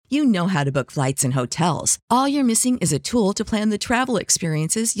You know how to book flights and hotels. All you're missing is a tool to plan the travel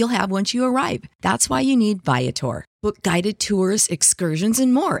experiences you'll have once you arrive. That's why you need Viator. Book guided tours, excursions,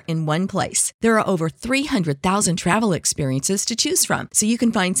 and more in one place. There are over 300,000 travel experiences to choose from, so you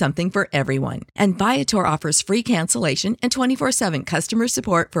can find something for everyone. And Viator offers free cancellation and 24/7 customer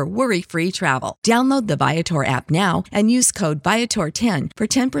support for worry-free travel. Download the Viator app now and use code Viator10 for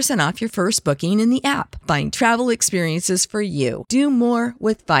 10% off your first booking in the app. Find travel experiences for you. Do more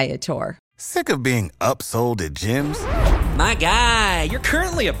with Viator. Sick of being upsold at gyms? My guy, you're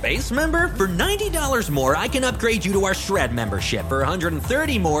currently a base member? For $90 more, I can upgrade you to our Shred membership. For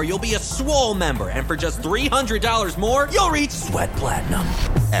 $130 more, you'll be a Swole member. And for just $300 more, you'll reach Sweat Platinum.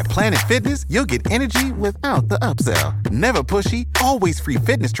 At Planet Fitness, you'll get energy without the upsell. Never pushy, always free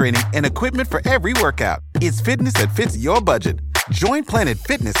fitness training and equipment for every workout. It's fitness that fits your budget. Join Planet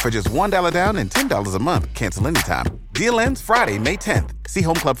Fitness for just $1 down and $10 a month. Cancel anytime. Deal ends Friday, May 10th. See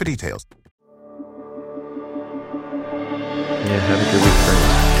Home Club for details. Yeah, have a good week,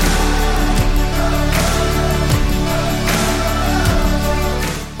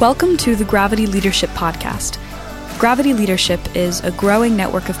 friends. Welcome to the Gravity Leadership Podcast. Gravity Leadership is a growing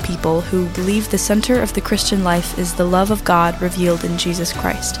network of people who believe the center of the Christian life is the love of God revealed in Jesus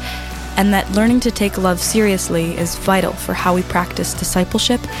Christ, and that learning to take love seriously is vital for how we practice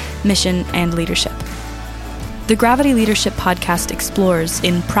discipleship, mission, and leadership. The Gravity Leadership Podcast explores,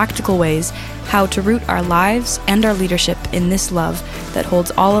 in practical ways, how to root our lives and our leadership in this love that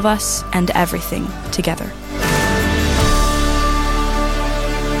holds all of us and everything together.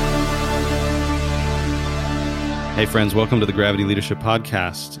 Hey friends, welcome to the Gravity Leadership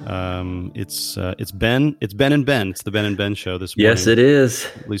Podcast. It's Ben and Ben. It's the Ben and Ben show this morning. Yes, it is.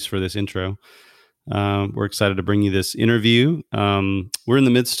 At least for this intro. We're excited to bring you this interview. We're in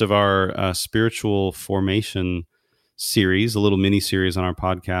the midst of our spiritual formation series, a little mini series on our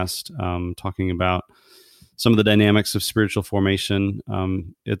podcast, talking about some of the dynamics of spiritual formation.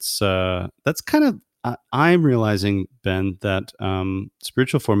 That's kind of, I'm realizing, Ben, that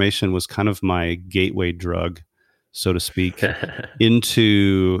spiritual formation was kind of my gateway drug, so to speak,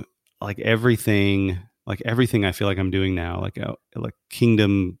 into everything I feel like I'm doing now, like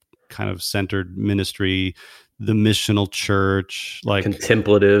kingdom kind of centered ministry, the missional church, like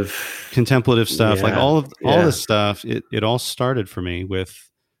contemplative stuff, yeah, like all this stuff. It all started for me with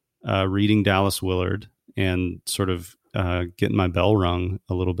reading Dallas Willard and sort of getting my bell rung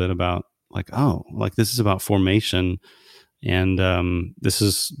a little bit about this is about formation, and this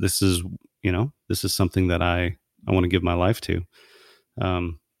is something that I want to give my life to.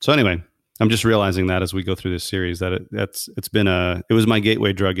 So anyway, I'm just realizing that as we go through this series that it was my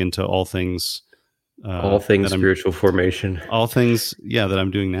gateway drug into all things spiritual formation, all things that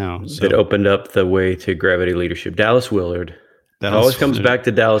I'm doing now. So, that opened up the way to Gravity Leadership. Dallas Willard. It always comes back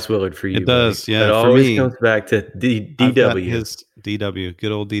to Dallas Willard for you. It does, buddy. It always comes back to DW. His DW,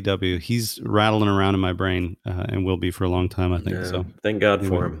 good old DW. He's rattling around in my brain and will be for a long time, I think. Yeah, so thank God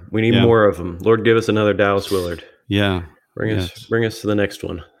for him. We need more of them. Lord, give us another Dallas Willard. Yeah. Bring us to the next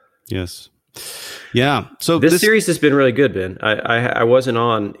one. Yes. Yeah. So this series has been really good, Ben. I wasn't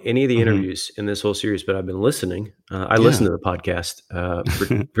on any of the interviews in this whole series, but I've been listening. I listen to the podcast,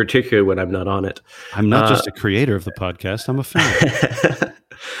 particularly when I'm not on it. I'm not just a creator of the podcast. I'm a fan.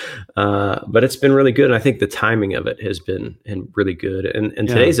 But it's been really good. And I think the timing of it has been really good. And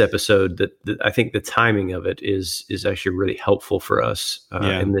today's episode, I think the timing of it is actually really helpful for us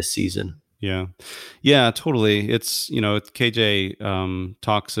in this season. Yeah, totally. It's, KJ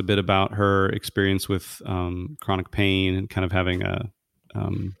talks a bit about her experience with chronic pain and kind of having a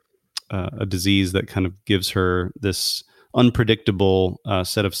disease that kind of gives her this unpredictable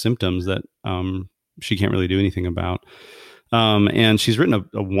set of symptoms that she can't really do anything about. And she's written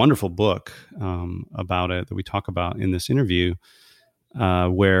a wonderful book about it that we talk about in this interview,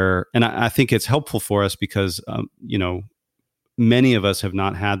 and I think it's helpful for us because, many of us have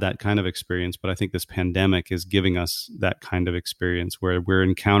not had that kind of experience, but I think this pandemic is giving us that kind of experience where we're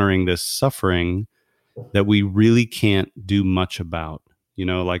encountering this suffering that we really can't do much about.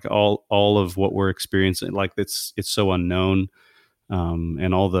 Like all of what we're experiencing, like it's so unknown,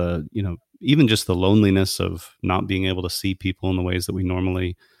 and all the, even just the loneliness of not being able to see people in the ways that we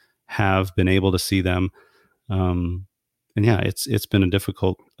normally have been able to see them. And it's been a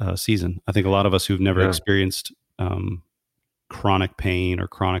difficult season. I think a lot of us who've never experienced chronic pain or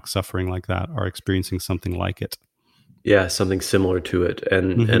chronic suffering like that are experiencing something like it. Yeah, something similar to it,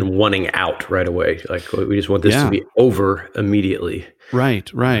 and wanting out right away. Like we just want this to be over immediately. Right.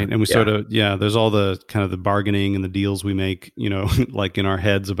 And we sort of, there's all the kind of the bargaining and the deals we make, like in our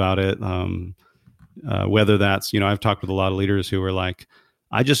heads about it. Whether that's, I've talked with a lot of leaders who are like,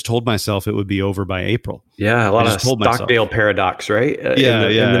 I just told myself it would be over by April. Yeah, a lot of Stockdale paradox, right?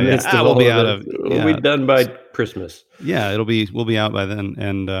 We'll be done by Christmas. Yeah, we'll be out by then,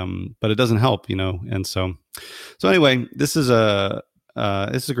 and but it doesn't help, And so anyway, this is a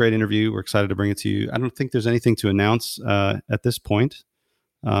great interview. We're excited to bring it to you. I don't think there's anything to announce at this point,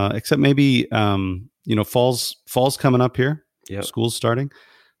 except maybe fall's coming up here. Yep. School's starting,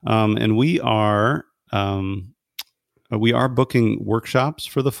 and we are booking workshops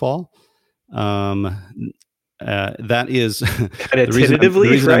for the fall. That is kind of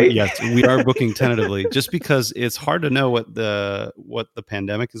tentatively, right? Yes, we are booking tentatively, just because it's hard to know what the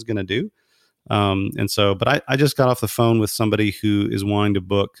pandemic is going to do. But I just got off the phone with somebody who is wanting to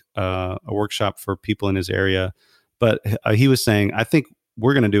book a workshop for people in his area. But he was saying, I think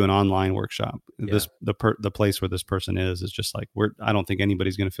we're going to do an online workshop. Yeah. The place where this person is just like, I don't think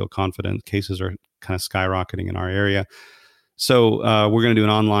anybody's going to feel confident. Cases are kind of skyrocketing in our area. So we're going to do an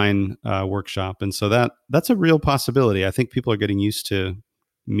online workshop. And so that's a real possibility. I think people are getting used to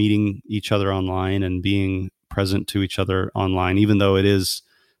meeting each other online and being present to each other online, even though it is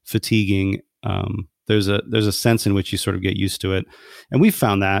fatiguing. There's a sense in which you sort of get used to it. And we've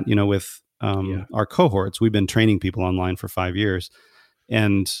found that, with our cohorts, we've been training people online for 5 years.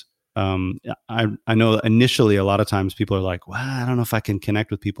 And I know initially a lot of times people are like, well, I don't know if I can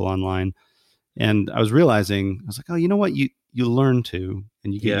connect with people online. And I was realizing, I was like, oh, you know what? You learn to,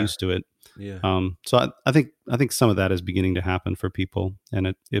 and you get used to it. Yeah. So I think some of that is beginning to happen for people,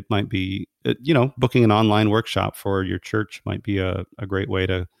 and it might be, booking an online workshop for your church might be a great way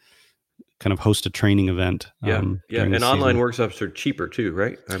to kind of host a training event. And online workshops are cheaper too,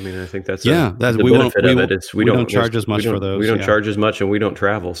 right? I mean, I think that's the benefit of it. We don't charge as much for those. We don't charge as much, and we don't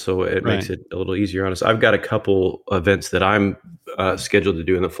travel, so it makes it a little easier on us. I've got a couple events that I'm scheduled to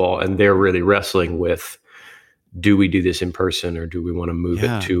do in the fall, and they're really wrestling with, do we do this in person, or do we want to move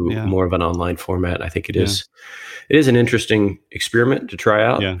it to more of an online format? I think it is an interesting experiment to try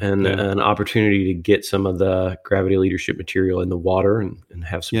out, and an opportunity to get some of the Gravity leadership material in the water and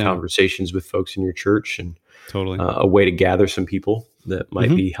have some conversations with folks in your church, and totally a way to gather some people that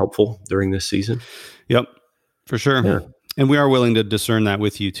might be helpful during this season. Yep, for sure. Yeah. And we are willing to discern that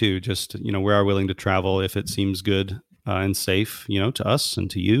with you too. Just, we are willing to travel if it seems good and safe, to us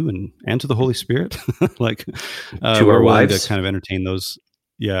and to you and to the Holy Spirit. Like to our wives, to kind of entertain those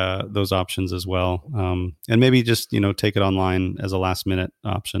options as well. And maybe just, take it online as a last minute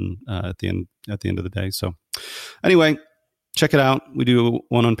option at the end of the day. So anyway, check it out. We do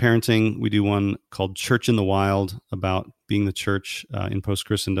one on parenting. We do one called Church in the Wild, about being the church in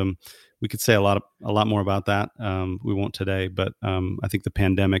post-Christendom. We could say a lot more about that. We won't today, but I think the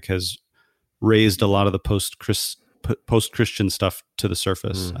pandemic has raised a lot of the post-Christian stuff to the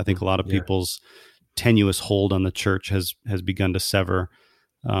surface. I think a lot of people's tenuous hold on the church has begun to sever.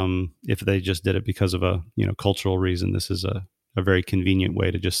 If they just did it because of a cultural reason, this is a very convenient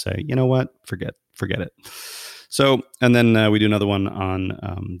way to just say, you know what, forget it. So, and then we do another one on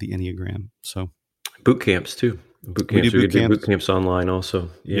the Enneagram. So boot camps too. We do boot camps online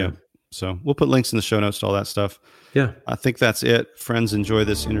also. Yeah. So we'll put links in the show notes to all that stuff. Yeah. I think that's it. Friends, enjoy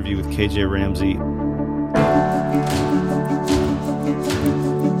this interview with KJ Ramsey.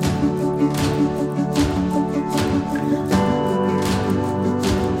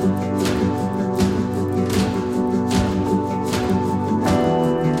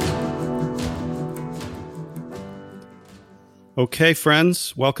 Okay,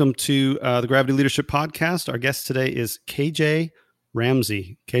 friends, welcome to the Gravity Leadership Podcast. Our guest today is KJ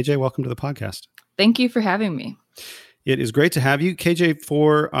Ramsey. KJ, welcome to the podcast. Thank you for having me. It is great to have you. KJ,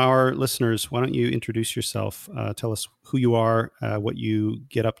 for our listeners, why don't you introduce yourself? Tell us who you are, what you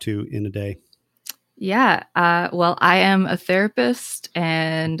get up to in a day. Yeah, well, I am a therapist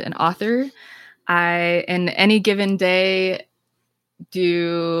and an author. I, in any given day,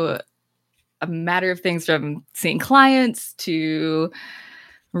 do a matter of things, from seeing clients to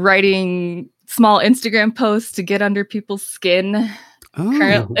writing small Instagram posts to get under people's skin,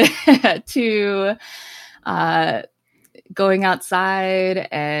 currently, to going outside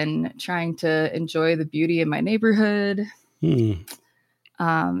and trying to enjoy the beauty in my neighborhood. Yeah.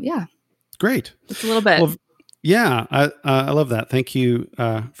 Great. It's a little bit. Well, yeah, I love that. Thank you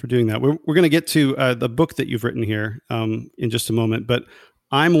for doing that. We're going to get to the book that you've written here in just a moment, but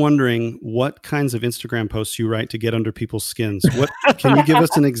I'm wondering what kinds of Instagram posts you write to get under people's skins. What can you give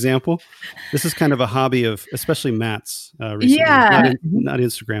us an example? This is kind of a hobby of, especially Matt's recently. Yeah. Not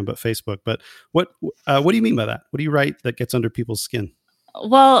Instagram, but Facebook. But what do you mean by that? What do you write that gets under people's skin?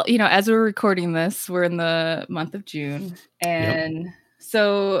 Well, as we're recording this, we're in the month of June. And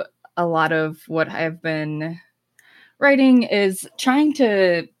so a lot of what I've been writing is trying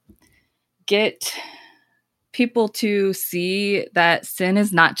to get people to see that sin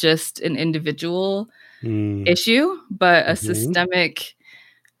is not just an individual issue, but a systemic,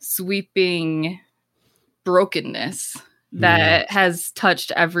 sweeping brokenness that has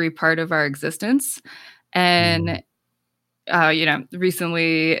touched every part of our existence. And,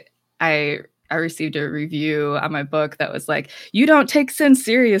 recently I received a review on my book that was like, you don't take sin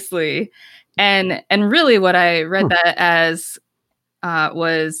seriously. And really what I read that as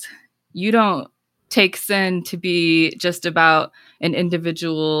was, you don't take sin to be just about an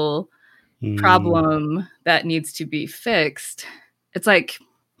individual problem that needs to be fixed. It's like,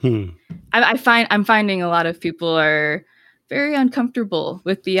 I'm finding a lot of people are very uncomfortable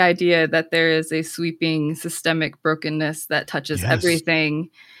with the idea that there is a sweeping systemic brokenness that touches everything.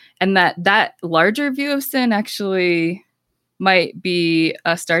 And that larger view of sin actually might be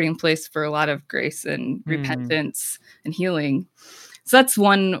a starting place for a lot of grace and repentance and healing. So that's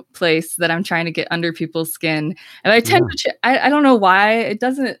one place that I'm trying to get under people's skin. And I tend to, I don't know why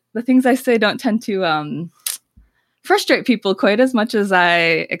the things I say don't tend to frustrate people quite as much as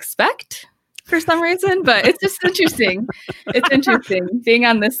I expect for some reason, but it's just interesting. It's interesting being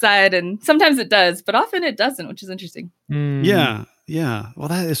on this side, and sometimes it does, but often it doesn't, which is interesting. Yeah. Well,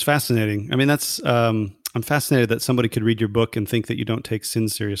 that is fascinating. I mean, that's, I'm fascinated that somebody could read your book and think that you don't take sin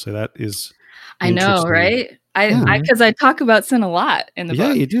seriously. That is, I know, right? Because I talk about sin a lot in the book.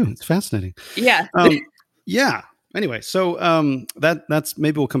 Yeah, you do. It's fascinating. Yeah. Anyway, so that's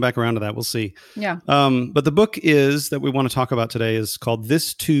maybe we'll come back around to that. We'll see. Yeah. But the book that we want to talk about today is called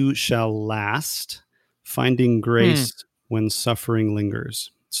 "This Too Shall Last: Finding Grace When Suffering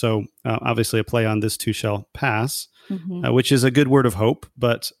Lingers." So obviously a play on "This Too Shall Pass," which is a good word of hope,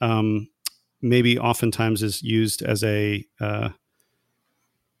 but maybe oftentimes is used as a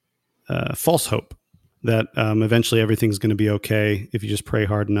false hope that eventually everything's going to be okay if you just pray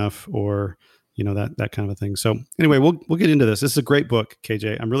hard enough, or that kind of a thing. So anyway, we'll get into this. This is a great book,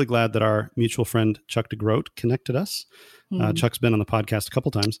 KJ. I'm really glad that our mutual friend Chuck DeGroat connected us. Chuck's been on the podcast a couple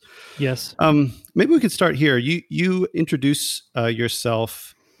times. Yes. Maybe we could start here. You introduce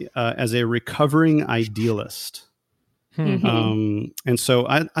yourself as a recovering idealist. And so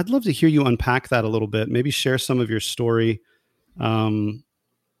I'd love to hear you unpack that a little bit. Maybe share some of your story,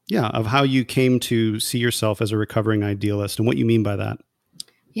 of how you came to see yourself as a recovering idealist and what you mean by that.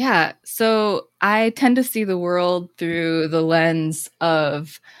 Yeah. So I tend to see the world through the lens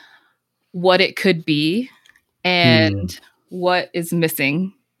of what it could be and what is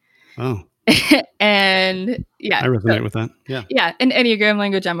missing. Oh. And yeah. I resonate with that. Yeah. Yeah. In Enneagram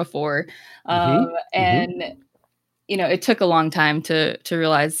language, I'm a 4. And, it took a long time to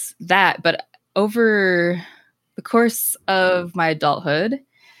realize that. But over the course of my adulthood,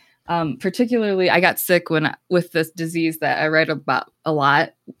 particularly, I got sick with this disease that I write about a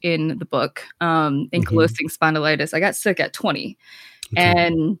lot in the book, ankylosing spondylitis. I got sick at 20,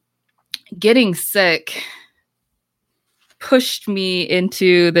 and getting sick pushed me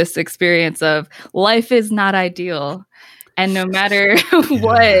into this experience of life is not ideal, and no matter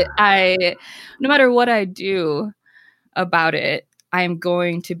what I do about it, I'm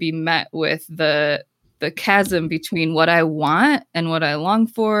going to be met with the chasm between what I want and what I long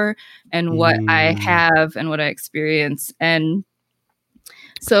for and what I have and what I experience. And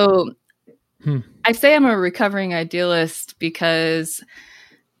so I say I'm a recovering idealist because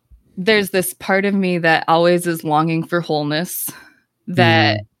there's this part of me that always is longing for wholeness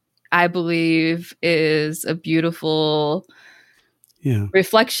that I believe is a beautiful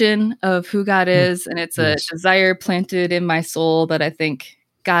reflection of who God is. And it's a desire planted in my soul that I think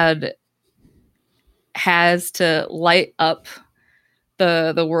God has to light up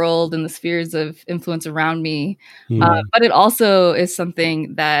the world and the spheres of influence around me. But it also is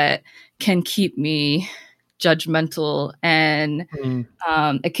something that can keep me judgmental, and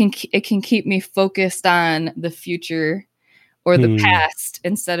it can keep me focused on the future or the past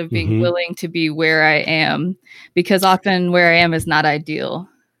instead of being willing to be where I am, because often where I am is not ideal.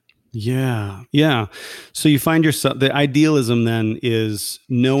 Yeah. So you find yourself, the idealism then is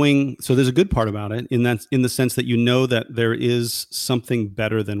knowing, so there's a good part about it in the sense that that there is something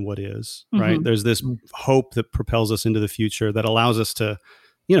better than what is, right? There's this hope that propels us into the future that allows us to,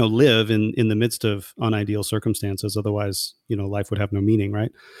 live in the midst of unideal circumstances. Otherwise, life would have no meaning,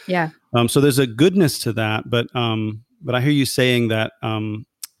 right? Yeah. So there's a goodness to that, but I hear you saying that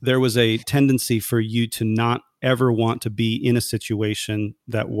there was a tendency for you to not ever want to be in a situation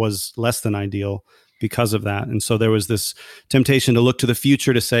that was less than ideal because of that. And so there was this temptation to look to the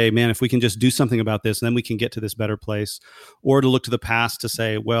future to say, man, if we can just do something about this, then we can get to this better place. Or to look to the past to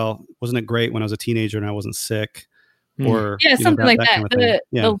say, well, wasn't it great when I was a teenager and I wasn't sick? or something like that. Kind of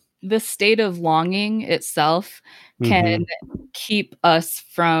thing. The state of longing itself can keep us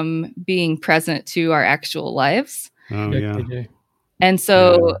from being present to our actual lives. Oh, yeah. And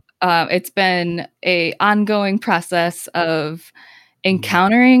so it's been a ongoing process of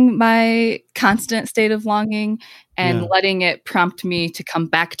encountering my constant state of longing and letting it prompt me to come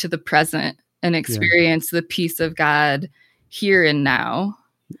back to the present and experience the peace of God here and now.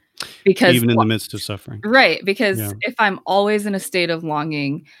 Because even in the midst of suffering. Right. Because if I'm always in a state of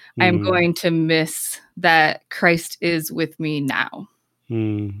longing, I'm going to miss that Christ is with me now.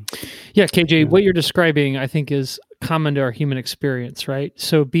 Yeah, KJ, what you're describing, I think, is common to our human experience, right?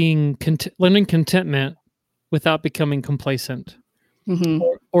 So learning contentment without becoming complacent,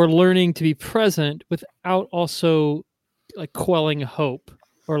 or learning to be present without also like quelling hope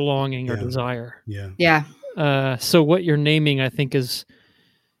or longing or desire. So what you're naming, I think, is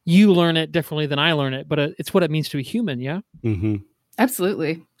you learn it differently than I learn it, but it's what it means to be human. Yeah.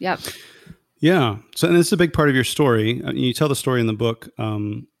 Absolutely. Yep. Yeah. So, and it's a big part of your story. You tell the story in the book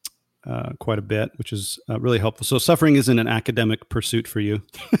quite a bit, which is really helpful. So suffering isn't an academic pursuit for you.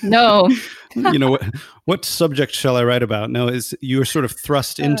 No. What subject shall I write about? No, you were sort of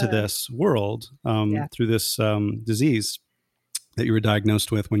thrust into this world through this disease that you were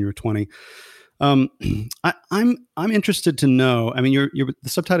diagnosed with when you were 20. I'm interested to know. I mean, the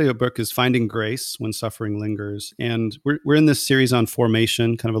subtitle of your book is "Finding Grace When Suffering Lingers," and we're in this series on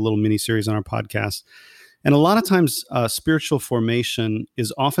formation, kind of a little mini series on our podcast. And a lot of times, spiritual formation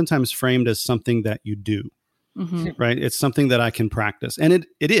is oftentimes framed as something that you do, right? It's something that I can practice, and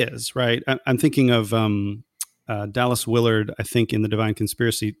it is, right? I'm thinking of Dallas Willard. I think in The Divine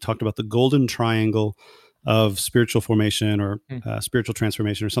Conspiracy talked about the golden triangle of spiritual formation or spiritual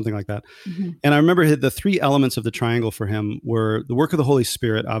transformation or something like that. And I remember the three elements of the triangle for him were the work of the Holy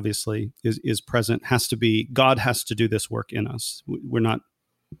Spirit, obviously, is present, God has to do this work in us. We're not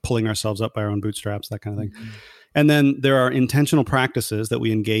pulling ourselves up by our own bootstraps, that kind of thing. And then there are intentional practices that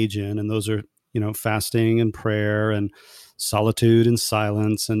we engage in, and those are, fasting and prayer and solitude and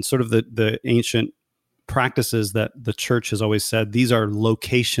silence and sort of the ancient practices that the church has always said, these are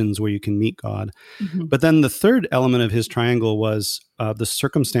locations where you can meet God. But then the third element of his triangle was the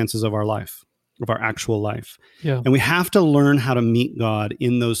circumstances of our life, of our actual life. And we have to learn how to meet God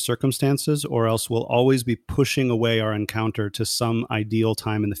in those circumstances, or else we'll always be pushing away our encounter to some ideal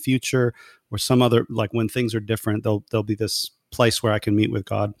time in the future, or some other, like when things are different, there'll be this place where I can meet with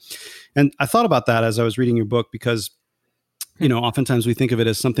God. And I thought about that as I was reading your book, because oftentimes we think of it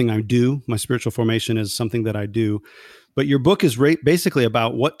as something I do. My spiritual formation is something that I do. But your book is basically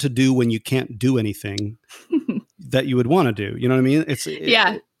about what to do when you can't do anything that you would want to do. You know what I mean?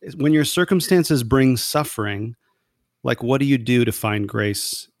 It's when your circumstances bring suffering, like what do you do to find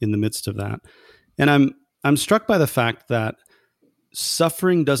grace in the midst of that? And I'm struck by the fact that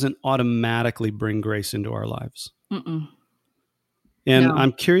suffering doesn't automatically bring grace into our lives. And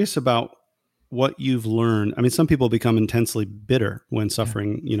I'm curious about what you've learned. I mean, some people become intensely bitter when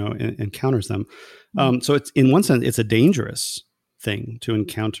suffering, encounters them. So it's, in one sense, it's a dangerous thing to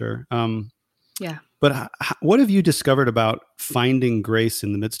encounter. But what have you discovered about finding grace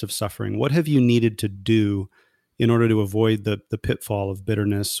in the midst of suffering? What have you needed to do in order to avoid the pitfall of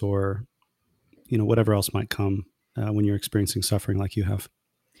bitterness or, whatever else might come when you're experiencing suffering like you have?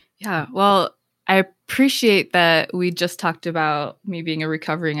 Yeah, well, I appreciate that we just talked about me being a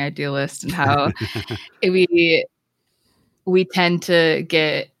recovering idealist and how we tend to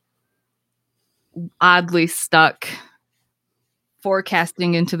get oddly stuck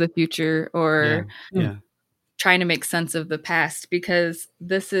forecasting into the future or trying to make sense of the past, because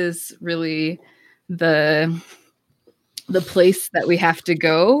this is really the place that we have to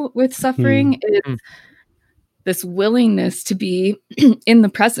go with suffering is this willingness to be in the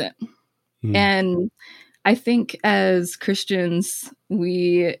present. And I think as Christians,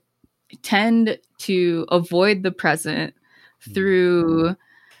 we tend to avoid the present through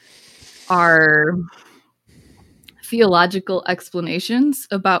our theological explanations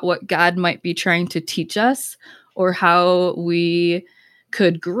about what God might be trying to teach us or how we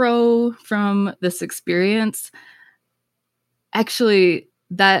could grow from this experience. Actually,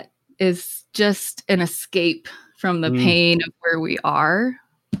 that is just an escape from the pain of where we are.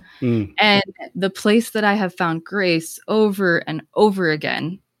 And the place that I have found grace over and over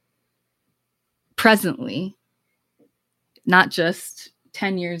again, presently, not just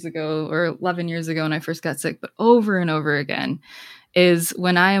 10 years ago or 11 years ago when I first got sick, but over and over again, is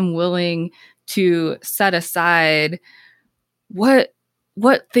when I am willing to set aside what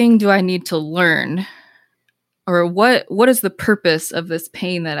thing do I need to learn, or what is the purpose of this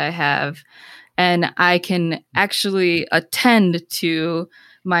pain that I have, and I can actually attend to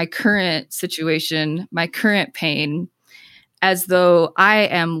my current situation, my current pain, as though I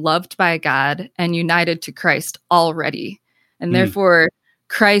am loved by God and united to Christ already. And therefore,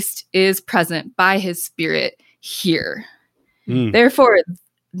 Christ is present by his Spirit here. Therefore,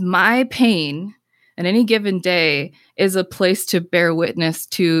 my pain on any given day is a place to bear witness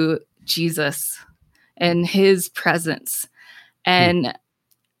to Jesus and his presence. And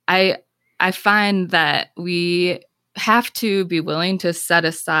I find that we have to be willing to set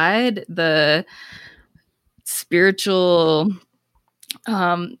aside the spiritual,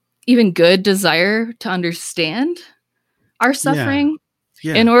 even good desire to understand our suffering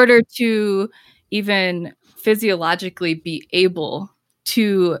in order to even physiologically be able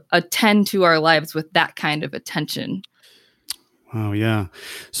to attend to our lives with that kind of attention. Wow, yeah.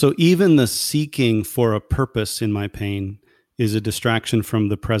 So even the seeking for a purpose in my pain is a distraction from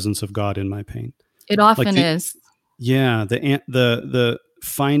the presence of God in my pain. It often is. Yeah, the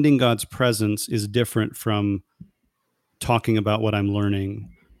finding God's presence is different from talking about what I'm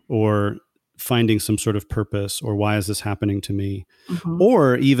learning or finding some sort of purpose or why is this happening to me,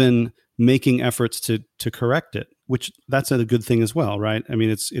 or even making efforts to correct it, which that's a good thing as well, right? I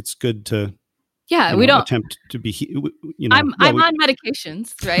mean, it's good to we don't attempt to be, I'm on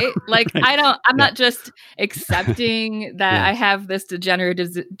medications, right? Like right. I'm not just accepting that I have this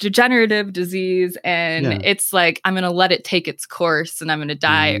degenerative disease and it's like, I'm going to let it take its course and I'm going to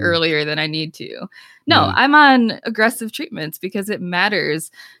die earlier than I need to. No, I'm on aggressive treatments because it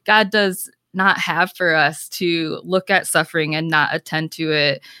matters. God does not have for us to look at suffering and not attend to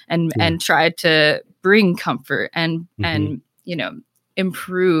it and try to bring comfort and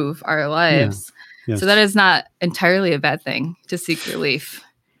improve our lives. Yes. So that is not entirely a bad thing to seek relief.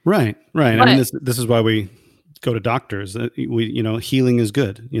 Right. But, I mean, this is why we go to doctors. Healing is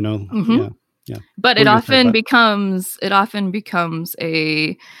good, Yeah. But it often becomes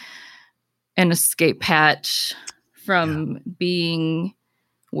an escape hatch from being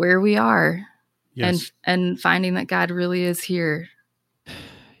where we are and finding that God really is here.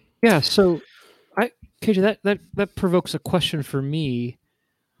 Yeah. So KJ, that provokes a question for me.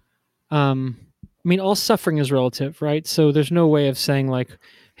 I mean, all suffering is relative, right? So there's no way of saying like,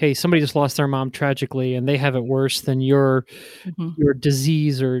 hey, somebody just lost their mom tragically and they have it worse than your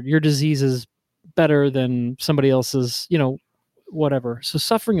disease, or your disease is better than somebody else's, whatever. So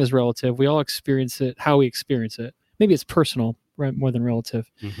suffering is relative. We all experience it, how we experience it. Maybe it's personal, right? More than relative.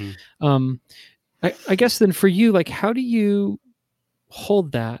 I guess then for you, like, how do you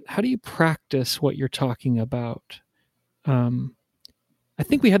hold that? How do you practice what you're talking about? I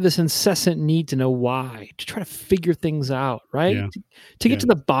think we have this incessant need to know why, to try to figure things out, right? Yeah. To get to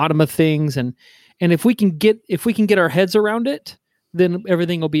the bottom of things, and if we can get our heads around it, then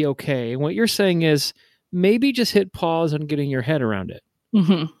everything will be okay. And what you're saying is maybe just hit pause on getting your head around it.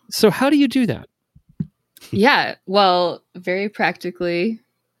 So how do you do that? Yeah, well, very practically,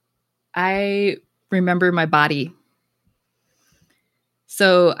 I remember my body.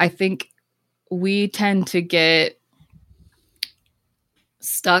 So I think we tend to get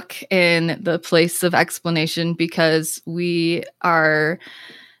stuck in the place of explanation because we are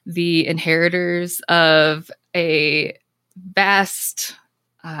the inheritors of a vast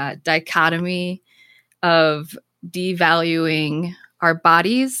dichotomy of devaluing our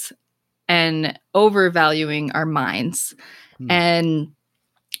bodies and overvaluing our minds. And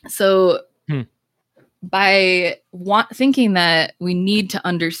so by thinking that we need to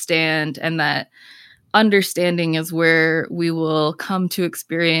understand, and that understanding is where we will come to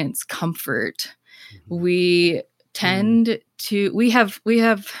experience comfort, we tend to, we have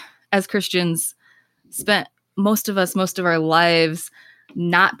as Christians spent most of our lives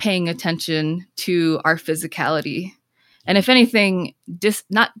not paying attention to our physicality. And if anything,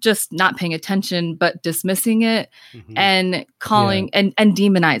 not just not paying attention, but dismissing it and calling and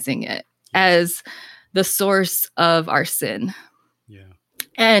demonizing it as the source of our sin. Yeah.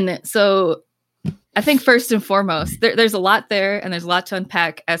 And so I think first and foremost, there's a lot there, and there's a lot to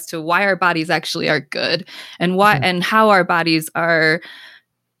unpack as to why our bodies actually are good, and why and how our bodies are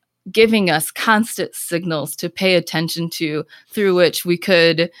giving us constant signals to pay attention to, through which we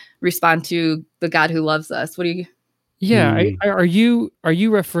could respond to the God who loves us. What do you? Yeah, are you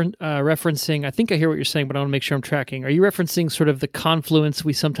referencing? I think I hear what you're saying, but I want to make sure I'm tracking. Are you referencing sort of the confluence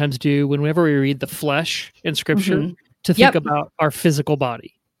we sometimes do whenever we read the flesh in Scripture to think about our physical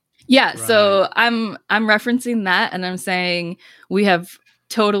body? Yeah, right. So I'm referencing that, and I'm saying we have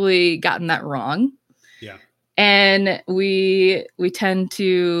totally gotten that wrong. Yeah. And we tend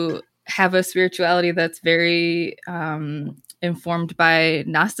to have a spirituality that's very informed by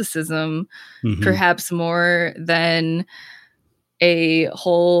Gnosticism, perhaps more than a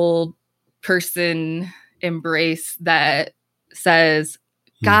whole person embrace that says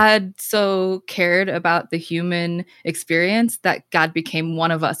God so cared about the human experience that God became one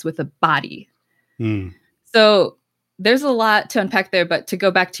of us with a body. So there's a lot to unpack there, but to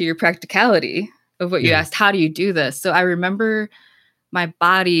go back to your practicality of what you asked, how do you do this? So I remember my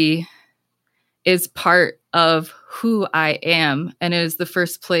body is part of who I am, and it is the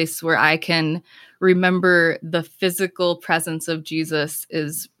first place where I can remember the physical presence of Jesus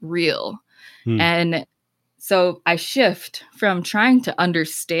is real. And so I shift from trying to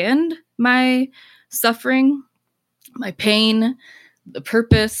understand my suffering, my pain, the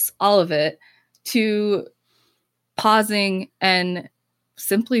purpose, all of it, to pausing and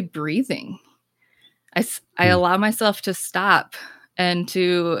simply breathing. I allow myself to stop and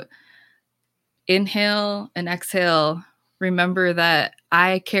to inhale and exhale. Remember that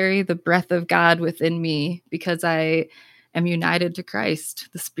I carry the breath of God within me because I am united to Christ.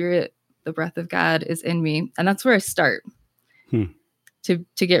 The Spirit, the breath of God is in me. And that's where I start to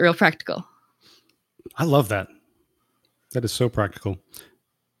get real practical. I love that. That is so practical.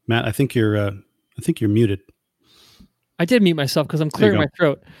 Matt, I think you're muted. I did mute myself because I'm clearing my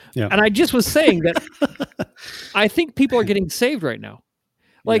throat. Yeah. And I just was saying that I think people are getting saved right now.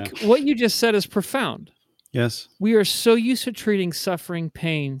 Like what you just said is profound. Yes. We are so used to treating suffering,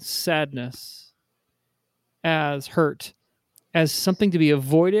 pain, sadness as hurt, as something to be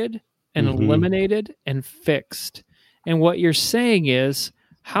avoided and eliminated and fixed. And what you're saying is,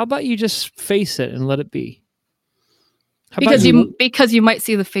 how about you just face it and let it be? Because you might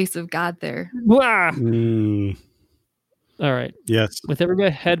see the face of God there. All right. Yes. With every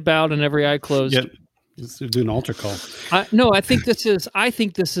head bowed and every eye closed. Yeah. Let's do an altar call. I think this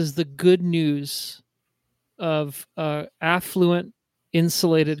is the good news of affluent,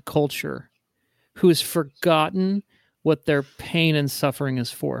 insulated culture who has forgotten what their pain and suffering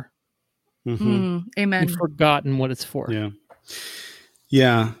is for. Amen. You've forgotten what it's for. Yeah.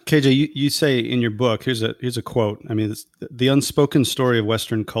 Yeah. KJ, you say in your book, here's a quote. I mean, the unspoken story of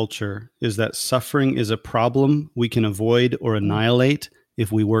Western culture is that suffering is a problem we can avoid or annihilate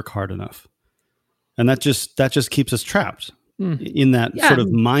if we work hard enough. And that just keeps us trapped in that sort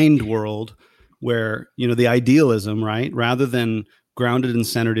of mind world where, the idealism, right? Rather than grounded and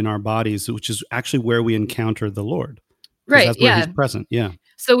centered in our bodies, which is actually where we encounter the Lord. Right. That's where He's present. Yeah.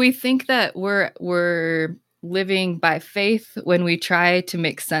 So we think that we're living by faith when we try to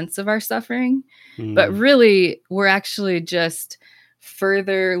make sense of our suffering, but really we're actually just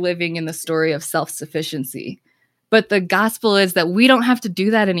further living in the story of self-sufficiency. But the gospel is that we don't have to do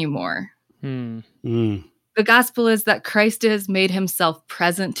that anymore. The gospel is that Christ has made himself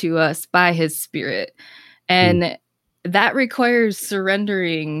present to us by his Spirit. And that requires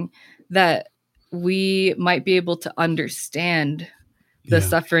surrendering that we might be able to understand the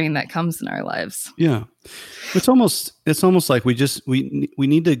suffering that comes in our lives. Yeah. It's almost like we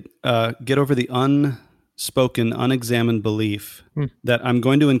need to get over the unspoken, unexamined belief that I'm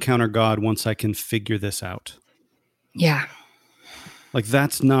going to encounter God once I can figure this out. Yeah. Like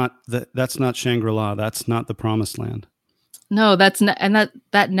that's not Shangri-La. That's not the promised land. No, that's not, and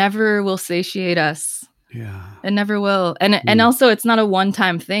that never will satiate us. Yeah. It never will. And also it's not a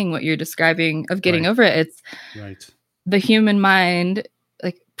one-time thing, what you're describing of getting over it. It's the human mind,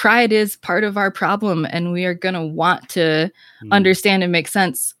 like pride is part of our problem, and we are going to want to understand and make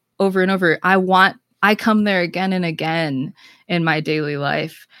sense over and over. I come there again and again in my daily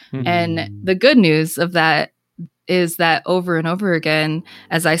life. And the good news of that is that over and over again,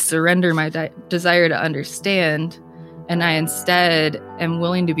 as I surrender my desire to understand, and I instead am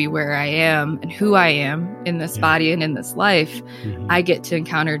willing to be where I am and who I am in this body and in this life, I get to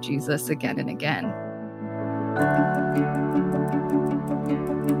encounter Jesus again and again.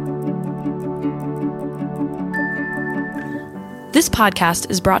 This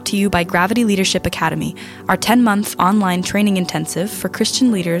podcast is brought to you by Gravity Leadership Academy, our 10-month online training intensive for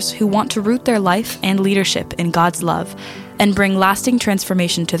Christian leaders who want to root their life and leadership in God's love and bring lasting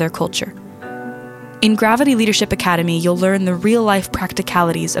transformation to their culture. In Gravity Leadership Academy, you'll learn the real-life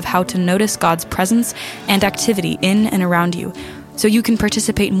practicalities of how to notice God's presence and activity in and around you, so you can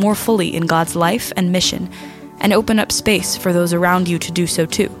participate more fully in God's life and mission, and open up space for those around you to do so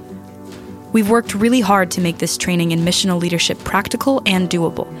too. We've worked really hard to make this training in missional leadership practical and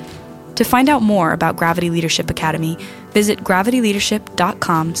doable. To find out more about Gravity Leadership Academy, visit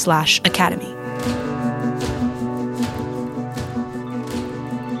gravityleadership.com/academy.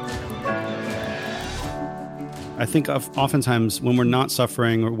 I think oftentimes when we're not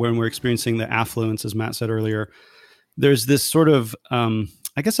suffering or when we're experiencing the affluence, as Matt said earlier, there's this sort of,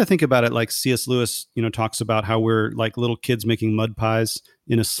 I guess I think about it like C.S. Lewis, talks about how we're like little kids making mud pies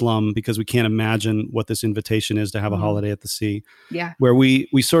in a slum because we can't imagine what this invitation is to have a holiday at the sea. Yeah. Where we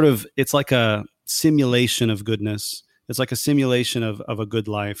sort of, it's like a simulation of goodness. It's like a simulation of a good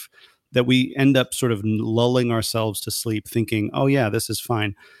life that we end up sort of lulling ourselves to sleep thinking, oh yeah, this is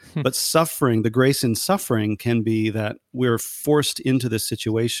fine. But suffering, the grace in suffering can be that we're forced into this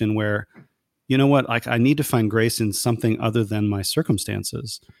situation where, you know what, like I need to find grace in something other than my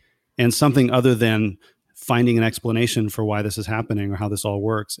circumstances and something other than finding an explanation for why this is happening or how this all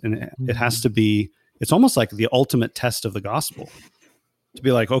works. And it has to be, it's almost like the ultimate test of the gospel to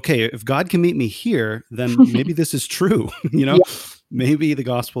be like, okay, if God can meet me here, then maybe this is true. Maybe the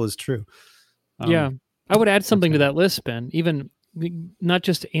gospel is true. I would add something to that list, Ben, even not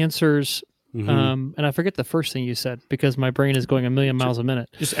just answers. And I forget the first thing you said because my brain is going a million miles a minute.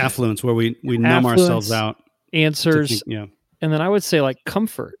 Just affluence, where we numb ourselves out. Answers. And then I would say like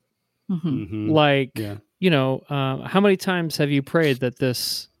comfort. Like, how many times have you prayed that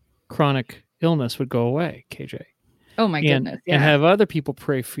this chronic illness would go away, KJ? Oh my goodness. And have other people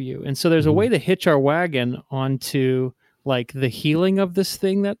pray for you. And so there's a way to hitch our wagon onto like the healing of this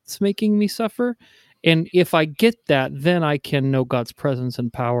thing that's making me suffer. And if I get that, then I can know God's presence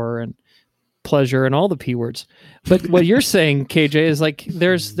and power and pleasure and all the P words. But what you're saying, KJ, is like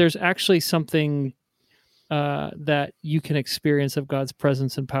there's actually something that you can experience of God's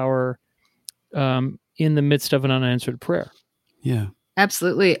presence and power in the midst of an unanswered prayer. Yeah,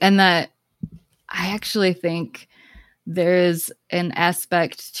 absolutely. And that I actually think there is an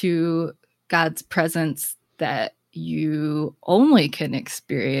aspect to God's presence that you only can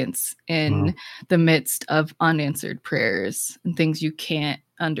experience in the midst of unanswered prayers and things you can't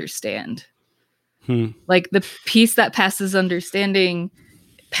understand. Like the peace that passes understanding.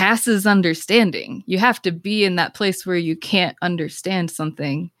 You have to be in that place where you can't understand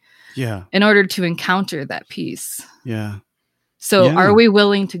something in order to encounter that peace. So are we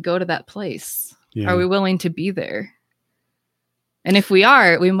willing to go to that place? Are we willing to be there? And if we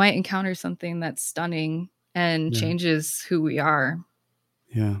are, we might encounter something that's stunning and changes who we are.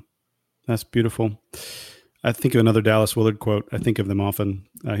 Yeah, that's beautiful. I think of another Dallas Willard quote. I think of them often.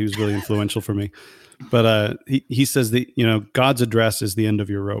 He was really influential for me. But he says that, God's address is the end of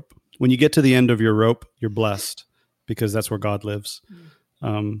your rope. When you get to the end of your rope, you're blessed because that's where God lives.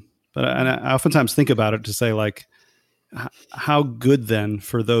 But I oftentimes think about it to say, like, how good then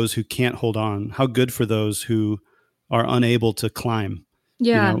for those who can't hold on? How good for those who are unable to climb?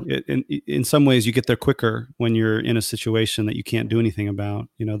 Yeah. In some ways, you get there quicker when you're in a situation that you can't do anything about.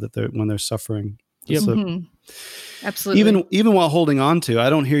 When they're suffering. Yep. Absolutely. Even while holding on to, I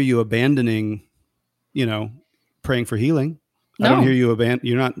don't hear you abandoning, praying for healing. No. I don't hear you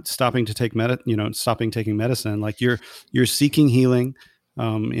you're not stopping to take stopping taking medicine. Like you're seeking healing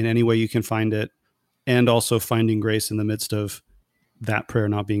in any way you can find it, and also finding grace in the midst of that prayer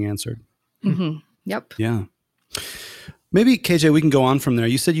not being answered. Yep. Yeah. Maybe, KJ, we can go on from there.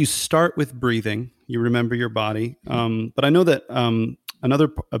 You said you start with breathing. You remember your body. But I know that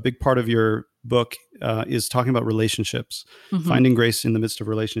a big part of your book is talking about relationships, finding grace in the midst of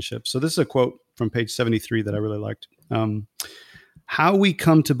relationships. So this is a quote from page 73 that I really liked. How we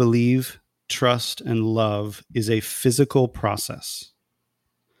come to believe, trust, and love is a physical process.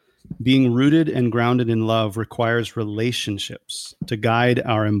 Being rooted and grounded in love requires relationships to guide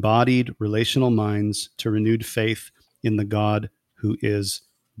our embodied relational minds to renewed faith in the God who is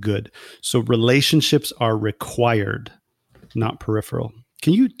good. So relationships are required, not peripheral.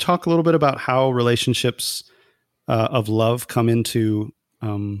 Can you talk a little bit about how relationships of love come into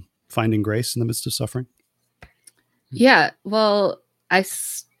finding grace in the midst of suffering? Yeah, well, I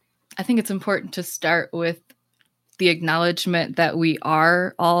think it's important to start with the acknowledgement that we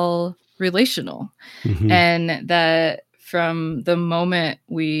are all relational, and that from the moment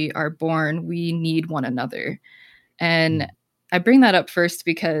we are born, we need one another. And I bring that up first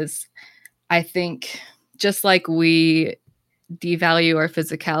because I think just like we devalue our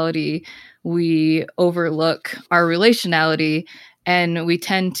physicality, we overlook our relationality, and we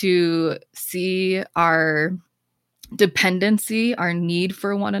tend to see our dependency, our need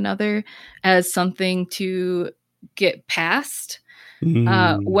for one another, as something to get past,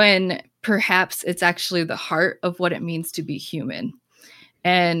 when perhaps it's actually the heart of what it means to be human.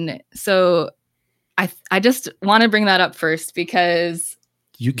 And so I just want to bring that up first because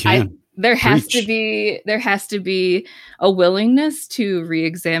you can. There has to be a willingness to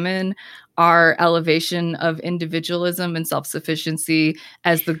re-examine our elevation of individualism and self-sufficiency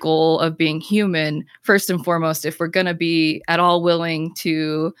as the goal of being human, first and foremost, if we're going to be at all willing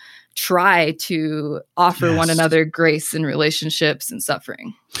to try to offer one another grace in relationships and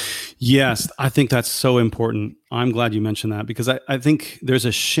suffering. Yes, I think that's so important. I'm glad you mentioned that, because I think there's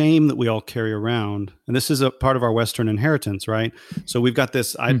a shame that we all carry around. And this is a part of our Western inheritance, right? So we've got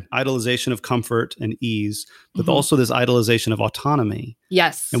this idolization of comfort and ease, but also this idolization of autonomy.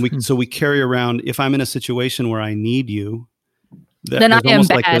 Yes. And we carry around, if I'm in a situation where I need you, then I am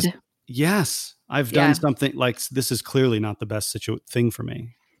bad. Like this, yes, I've done something like, this is clearly not the best thing for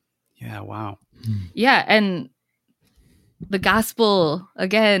me. Yeah, wow. Yeah, and the gospel,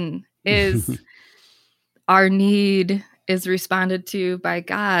 again, is our need is responded to by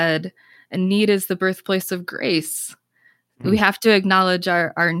God, and need is the birthplace of grace. We have to acknowledge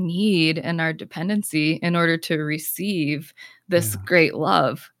our need and our dependency in order to receive this great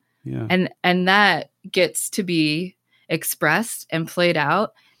love. Yeah. And that gets to be expressed and played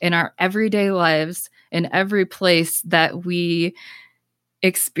out in our everyday lives, in every place that we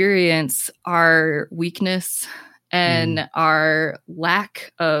experience our weakness and our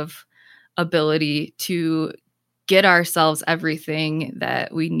lack of ability to get ourselves everything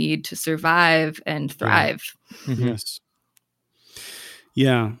that we need to survive and thrive. Yes.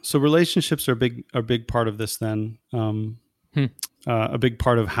 Yeah. So relationships are a big part of this then. A big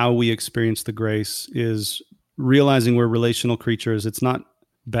part of how we experience the grace is realizing we're relational creatures. It's not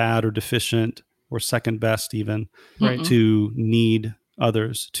bad or deficient or second best even to need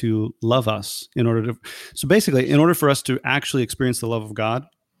others to love us in order for us to actually experience the love of God,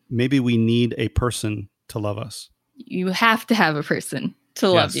 maybe we need a person to love us. You have to have a person to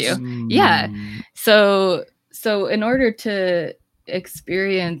love you. Yeah. So in order to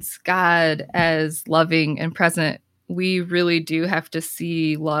experience God as loving and present, we really do have to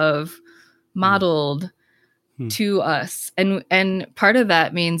see love modeled to us. And part of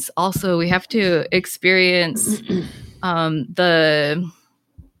that means also we have to experience the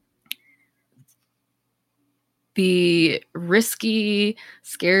risky,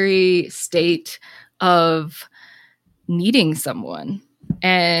 scary state of needing someone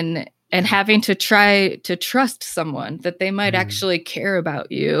and having to try to trust someone that they might actually care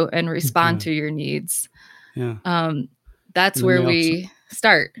about you and respond to your needs. Yeah. That's where we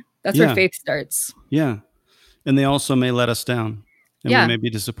start. That's where faith starts. Yeah. And they also may let us down, and we may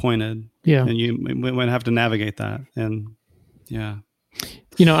be disappointed. Yeah. And you might have to navigate that. And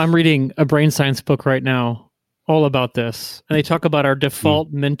I'm reading a brain science book right now all about this. And they talk about our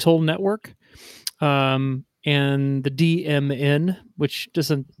default mental network, and the DMN, which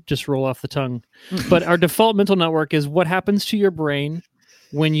doesn't just roll off the tongue. But our default mental network is what happens to your brain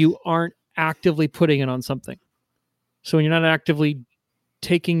when you aren't actively putting it on something. So when you're not actively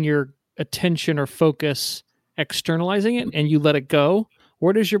taking your attention or focus, externalizing it, and you let it go,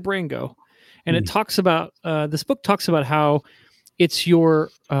 where does your brain go? And it talks about, this book talks about how it's your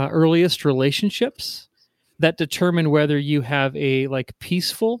earliest relationships that determine whether you have a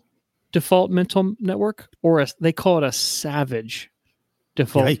peaceful default mental network or they call it a savage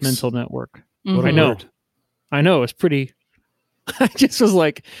default mental network. I know. It's pretty, I just was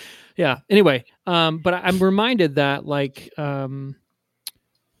like, yeah. Anyway, but I'm reminded that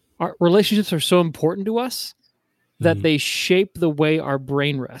our relationships are so important to us that they shape the way our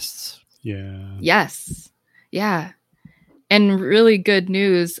brain rests. Yeah. Yes. Yeah. And really good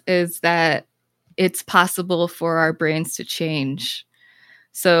news is that it's possible for our brains to change.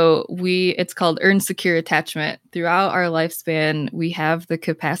 So it's called earned secure attachment. Throughout our lifespan, we have the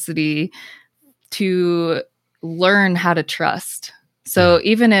capacity to learn how to trust. So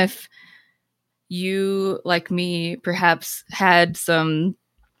even if you, like me, perhaps had some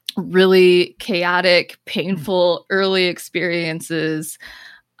really chaotic, painful early experiences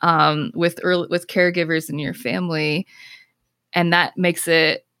with caregivers in your family, and that makes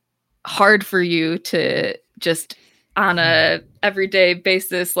it hard for you to just on a everyday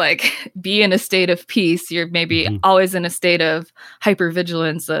basis be in a state of peace. You're maybe always in a state of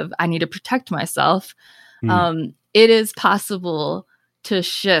hypervigilance of I need to protect myself. It is possible to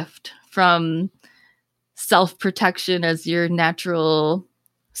shift from self-protection as your natural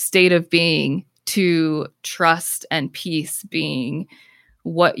state of being to trust and peace being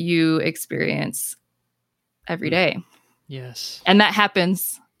what you experience every day. Yes. And that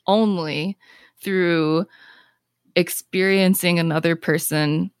happens only through experiencing another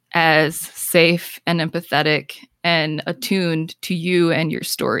person as safe and empathetic and attuned to you and your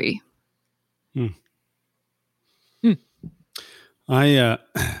story.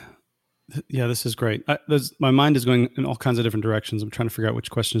 Yeah, this is great. My mind is going in all kinds of different directions. I'm trying to figure out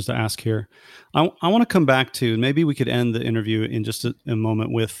which questions to ask here. I want to come back to, maybe we could end the interview in just a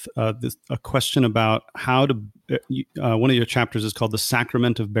moment with a question about how to, one of your chapters is called The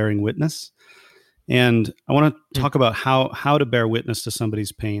Sacrament of Bearing Witness. And I want to talk about how to bear witness to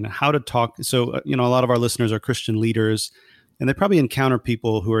somebody's pain, how to talk. So, a lot of our listeners are Christian leaders, and they probably encounter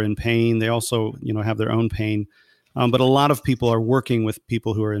people who are in pain. They also, have their own pain. But a lot of people are working with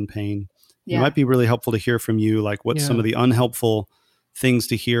people who are in pain. Yeah. It might be really helpful to hear from you, like what some of the unhelpful things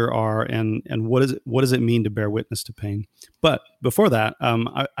to hear are, and what does it mean to bear witness to pain. But before that,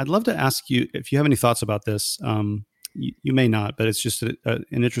 I'd love to ask you if you have any thoughts about this. You may not, but it's just an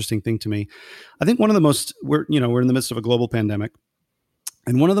interesting thing to me. I think one of the most, we're in the midst of a global pandemic,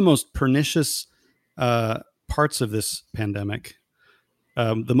 and one of the most pernicious parts of this pandemic,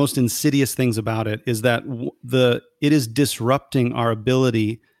 the most insidious things about it, is that it is disrupting our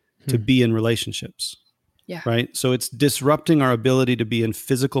ability to be in relationships. Yeah. Right. So it's disrupting our ability to be in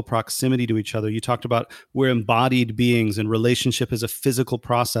physical proximity to each other. You talked about we're embodied beings, and relationship is a physical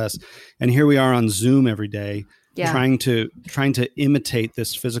process. And here we are on Zoom every day, trying to imitate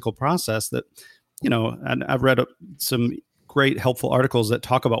this physical process that, and I've read some great helpful articles that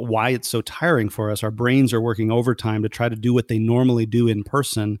talk about why it's so tiring for us. Our brains are working overtime to try to do what they normally do in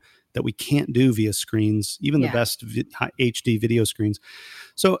person that we can't do via screens, even the best HD video screens.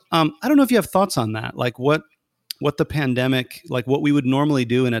 So I don't know if you have thoughts on that, like what the pandemic, like what we would normally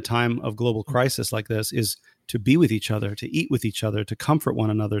do in a time of global crisis like this, is to be with each other, to eat with each other, to comfort one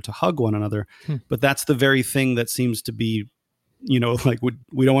another, to hug one another. But that's the very thing that seems to be, like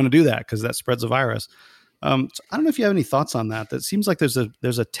we don't want to do that because that spreads a virus. So I don't know if you have any thoughts on that. That seems like there's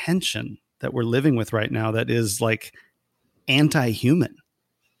a tension that we're living with right now that is like anti-human.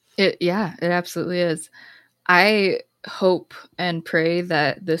 It absolutely is. I hope and pray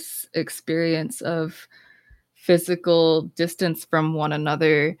that this experience of physical distance from one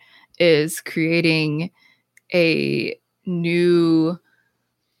another is creating a new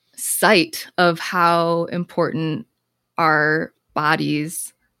sight of how important our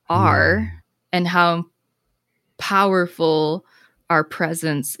bodies are and how powerful our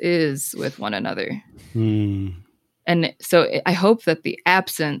presence is with one another. And so I hope that the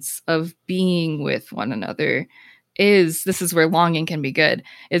absence of being with one another this is where longing can be good,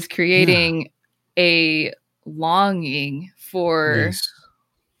 is creating a longing for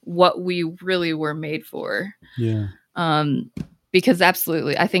what we really were made for. Yeah. Because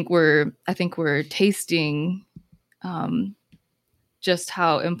absolutely, I think we're tasting just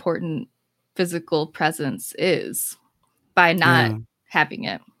how important physical presence is by not having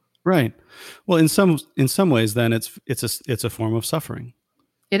it. Right. Well, in some ways, then it's a form of suffering.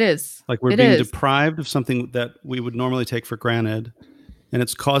 It is. Like we're being deprived of something that we would normally take for granted, and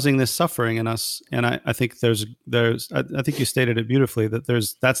it's causing this suffering in us. And I think I think you stated it beautifully,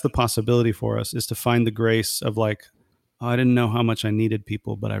 that that's the possibility for us, is to find the grace of like, oh, I didn't know how much I needed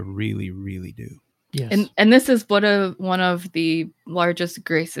people, but I really, really do. Yes. And this is one of the largest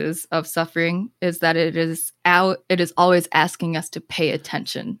graces of suffering, is that it is always asking us to pay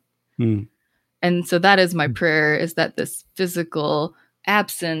attention. And so that is my prayer, is that this physical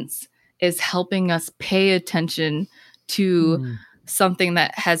absence is helping us pay attention to something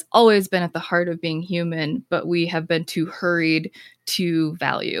that has always been at the heart of being human, but we have been too hurried to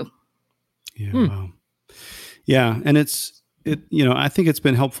value. Yeah. Wow. Yeah. And I think it's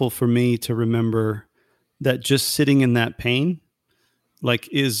been helpful for me to remember that just sitting in that pain, like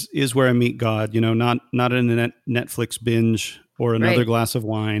is where I meet God, not in a Netflix binge or another glass of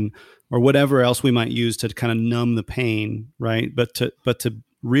wine or whatever else we might use to kind of numb the pain. Right. But to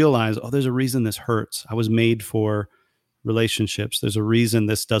realize, oh, there's a reason this hurts. I was made for relationships. There's a reason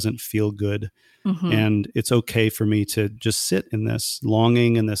this doesn't feel good. And it's okay for me to just sit in this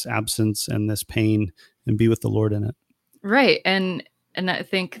longing and this absence and this pain and be with the Lord in it. Right. And I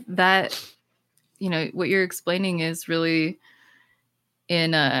think that, what you're explaining is really,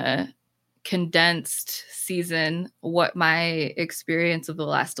 in a condensed season, what my experience of the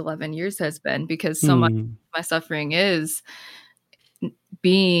last 11 years has been, because so much of my suffering is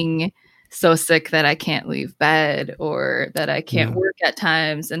being so sick that I can't leave bed, or that I can't work at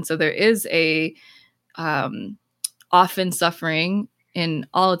times. And so there is a often suffering in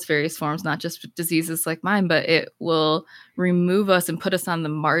all its various forms, not just diseases like mine, but it will remove us and put us on the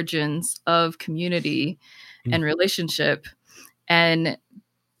margins of community and relationship. And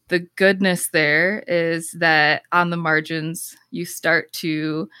the goodness there is that on the margins, you start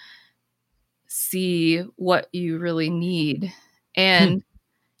to see what you really need. And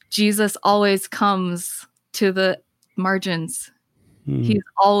Jesus always comes to the margins. He's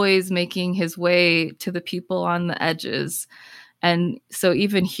always making his way to the people on the edges. And so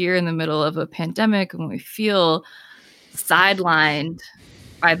even here in the middle of a pandemic, when we feel sidelined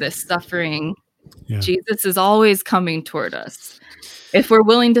by this suffering, Jesus is always coming toward us. If we're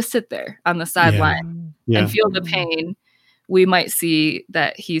willing to sit there on the sideline and feel the pain, we might see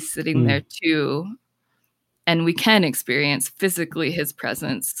that he's sitting there too. And we can experience physically his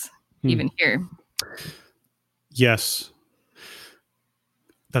presence even here. Yes.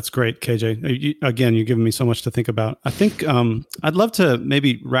 That's great, KJ. Again, you're giving me so much to think about. I think I'd love to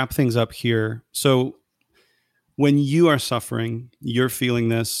maybe wrap things up here. So when you are suffering, you're feeling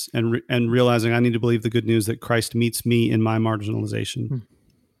this and realizing I need to believe the good news that Christ meets me in my marginalization.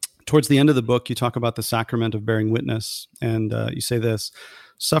 Towards the end of the book, you talk about the sacrament of bearing witness. And you say this: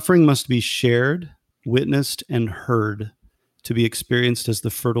 suffering must be shared, witnessed, and heard to be experienced as the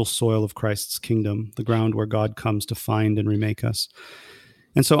fertile soil of Christ's kingdom, the ground where God comes to find and remake us.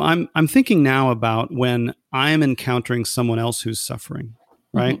 And so I'm thinking now about when I am encountering someone else who's suffering,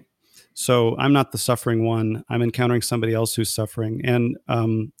 right? Mm-hmm. So I'm not the suffering one. I'm encountering somebody else who's suffering. And,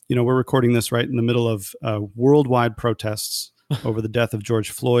 we're recording this right in the middle of worldwide protests over the death of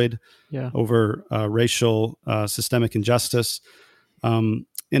George Floyd, over racial systemic injustice. And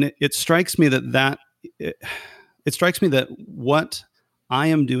it strikes me that what I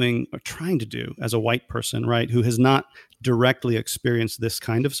am doing or trying to do as a white person, right, who has not directly experienced this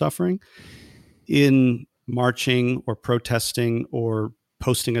kind of suffering, in marching or protesting or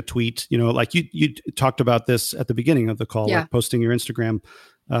posting a tweet, like you talked about this at the beginning of the call, like posting your Instagram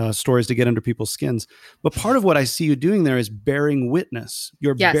stories to get under people's skins. But part of what I see you doing there is bearing witness.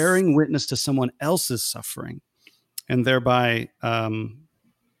 You're bearing witness to someone else's suffering. And thereby,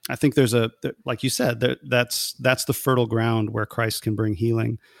 I think like you said, that's the fertile ground where Christ can bring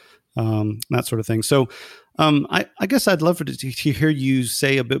healing, that sort of thing. So I guess I'd love to hear you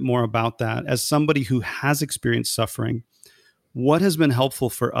say a bit more about that. As somebody who has experienced suffering, what has been helpful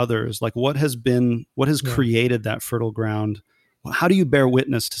for others? Like what has created that fertile ground? How do you bear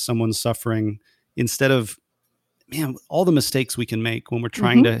witness to someone's suffering instead of, all the mistakes we can make when we're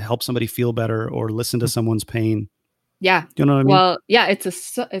trying to help somebody feel better or listen to someone's pain? Yeah. Do you know what I mean? Well, yeah,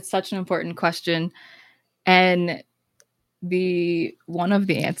 it's such an important question. And one of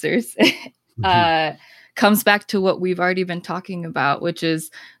the answers comes back to what we've already been talking about, which is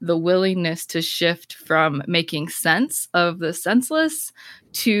the willingness to shift from making sense of the senseless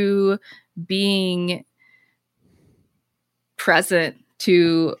to being present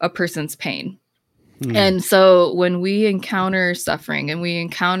to a person's pain. And so when we encounter suffering and we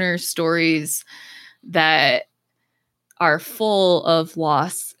encounter stories that are full of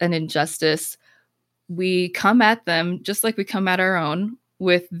loss and injustice, we come at them just like we come at our own,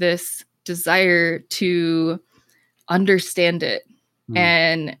 with this desire to understand it.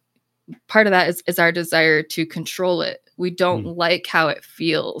 And part of that is our desire to control it. We don't like how it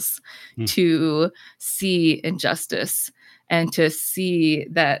feels to see injustice and to see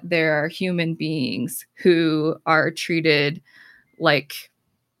that there are human beings who are treated like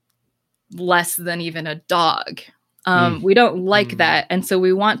less than even a dog. We don't like that. And so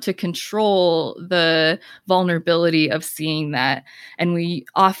we want to control the vulnerability of seeing that. And we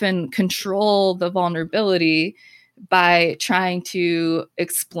often control the vulnerability by trying to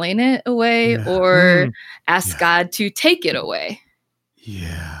explain it away or ask God to take it away.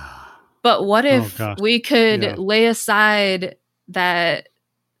 Yeah. But what if we could lay aside that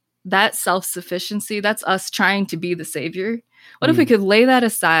self-sufficiency? That's us trying to be the savior. What if we could lay that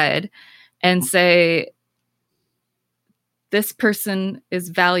aside and say, this person is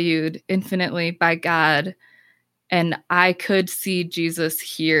valued infinitely by God, and I could see Jesus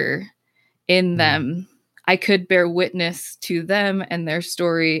here in them. I could bear witness to them and their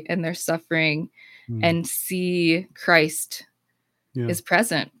story and their suffering and see Christ is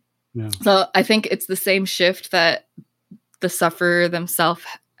present. Yeah. So I think it's the same shift that the sufferer themselves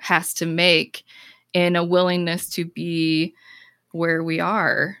has to make in a willingness to be where we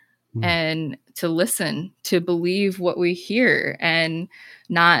are and to listen, to believe what we hear and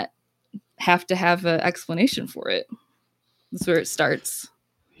not have to have an explanation for it. That's where it starts.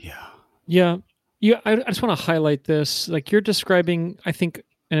 Yeah. I just want to highlight this. Like, you're describing, I think,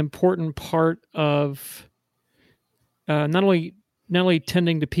 an important part of not only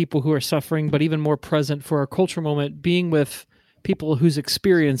tending to people who are suffering, but even more present for our cultural moment, being with people whose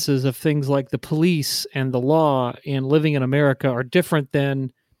experiences of things like the police and the law and living in America are different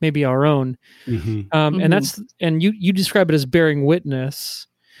than maybe our own. And you describe it as bearing witness,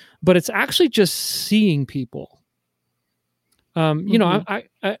 but it's actually just seeing people. I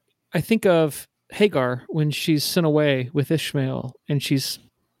think of Hagar when she's sent away with Ishmael and she's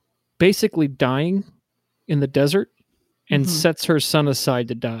basically dying in the desert and sets her son aside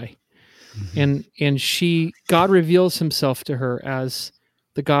to die. And God reveals himself to her as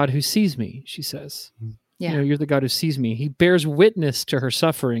the God who sees me, she says. Yeah. You're the God who sees me. He bears witness to her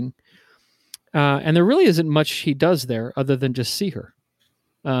suffering. And there really isn't much he does there other than just see her.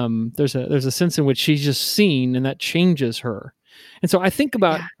 There's a sense in which she's just seen, and that changes her. And so I think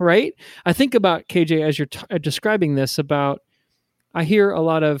about, right? I think about, KJ, as you're describing this, I hear a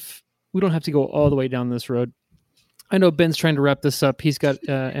lot of, we don't have to go all the way down this road. I know Ben's trying to wrap this up. He's got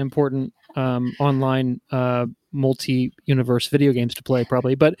important online multi-universe video games to play,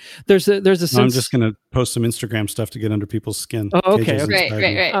 probably. But there's a sense. No, I'm just going to post some Instagram stuff to get under people's skin. Oh, okay.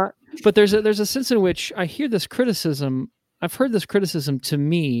 Right. But there's a sense in which I hear this criticism. I've heard this criticism to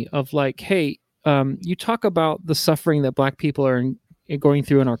me of like, hey, you talk about the suffering that Black people are going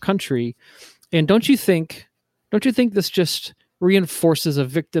through in our country, and don't you think this just reinforces a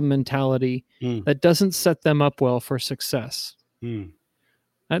victim mentality that doesn't set them up well for success?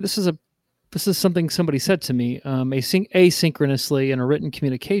 This is something somebody said to me asynchronously in a written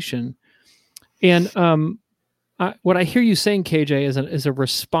communication, and what I hear you saying, KJ, is a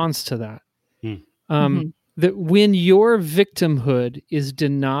response to that. That when your victimhood is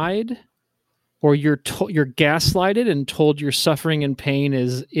denied, or you're gaslighted and told your suffering and pain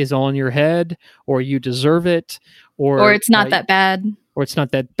is on your head, or you deserve it, or it's not that bad,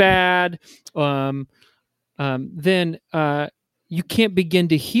 then you can't begin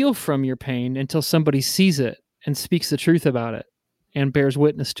to heal from your pain until somebody sees it and speaks the truth about it and bears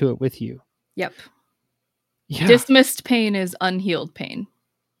witness to it with you. Yep. Yeah. Dismissed pain is unhealed pain.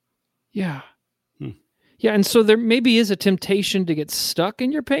 Yeah. Yeah, and so there maybe is a temptation to get stuck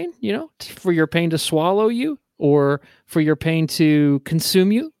in your pain, for your pain to swallow you, or for your pain to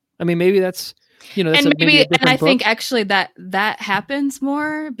consume you. I mean, maybe that's, that's and I think actually that happens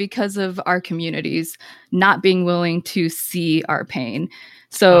more because of our communities not being willing to see our pain.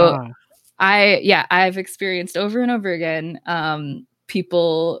 So I've experienced over and over again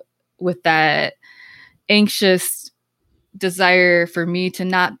people with that anxious desire for me to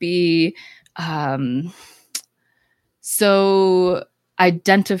not be so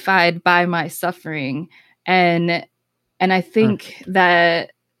identified by my suffering, and I think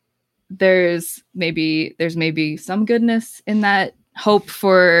that there's maybe some goodness in that, hope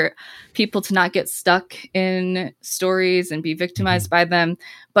for people to not get stuck in stories and be victimized by them.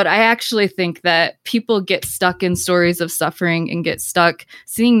 But I actually think that people get stuck in stories of suffering and get stuck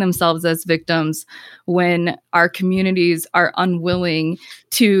seeing themselves as victims when our communities are unwilling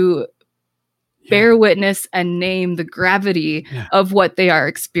to bear witness and name the gravity of what they are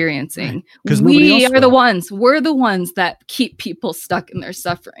experiencing. Right. We're the ones that keep people stuck in their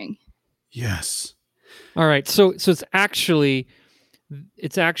suffering. Yes. All right. So it's actually like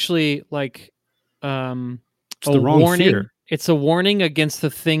it's a the wrong warning. Fear. It's a warning against the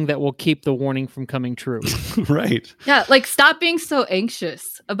thing that will keep the warning from coming true. Right. Yeah, like stop being so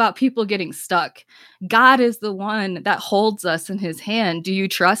anxious about people getting stuck. God is the one that holds us in his hand. Do you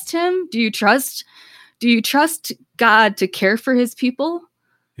trust him? Do you trust God to care for his people?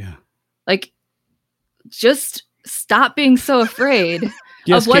 Yeah. Like, just stop being so afraid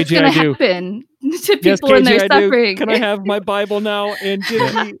of what's going to happen to people in their suffering. Can I have my Bible now? And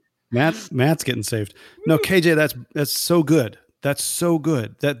Matt's getting saved. No, KJ, that's so good. That's so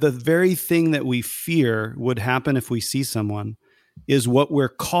good. That the very thing that we fear would happen if we see someone is what we're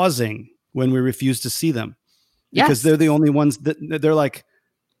causing when we refuse to see them. Yes. Because they're the only ones that they're like,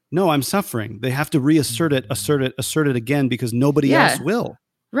 no, I'm suffering. They have to assert it again because nobody else will.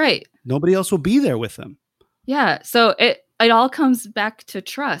 Right. Nobody else will be there with them. Yeah. So it all comes back to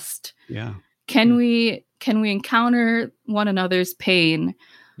trust. Yeah. Can we encounter one another's pain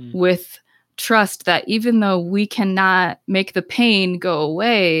with trust that even though we cannot make the pain go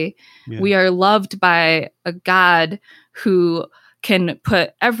away, we are loved by a God who can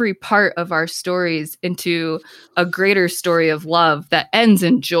put every part of our stories into a greater story of love that ends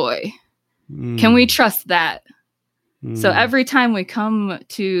in joy. Can we trust that? So every time we come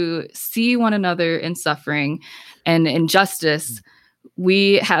to see one another in suffering and injustice,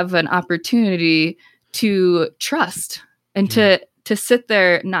 we have an opportunity to trust and to sit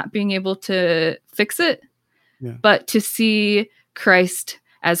there not being able to fix it, but to see Christ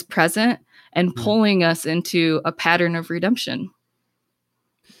as present and pulling us into a pattern of redemption.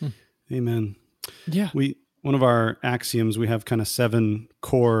 Amen. Yeah. One of our axioms, we have kind of 7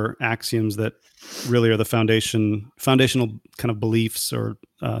 core axioms that really are the foundational kind of beliefs or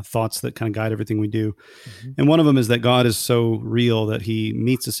thoughts that kind of guide everything we do. And one of them is that God is so real that he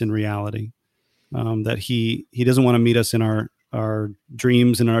meets us in reality. that he doesn't want to meet us in our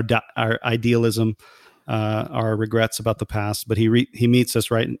dreams and our idealism, our regrets about the past, but he meets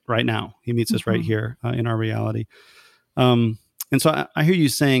us right now. He meets us right here in our reality. And so I hear you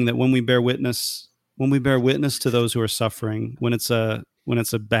saying that when we bear witness to those who are suffering, when it's a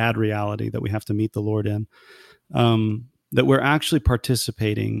bad reality that we have to meet the Lord in, that we're actually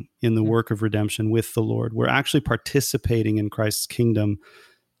participating in the work of redemption with the Lord. We're actually participating in Christ's kingdom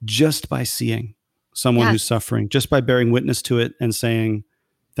just by seeing someone who's suffering, just by bearing witness to it and saying,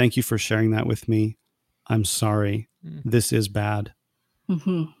 thank you for sharing that with me. I'm sorry. This is bad.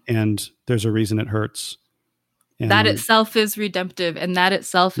 And there's a reason it hurts. And that itself is redemptive. And that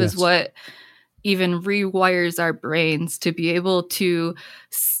itself is what even rewires our brains to be able to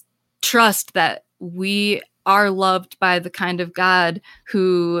trust that we are loved by the kind of God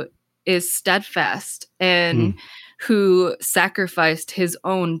who is steadfast and who sacrificed his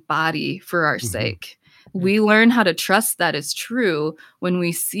own body for our sake. We learn how to trust that is true when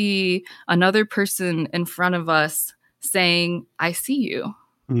we see another person in front of us saying, I see you.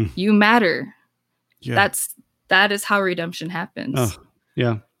 You matter. That is how redemption happens. Oh,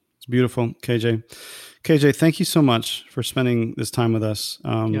 yeah. It's beautiful. KJ, thank you so much for spending this time with us.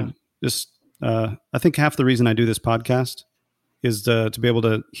 I think half the reason I do this podcast is to be able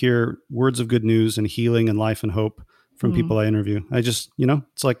to hear words of good news and healing and life and hope from people I interview. I just,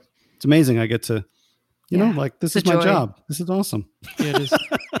 it's amazing. I get to, this is my job. This is awesome. Yeah,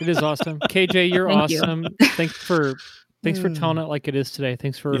 it is awesome. KJ, you're awesome. Thanks for telling it like it is today.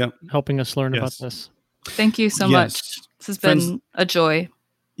 Thanks for helping us learn about this. Thank you so much. This has been a joy.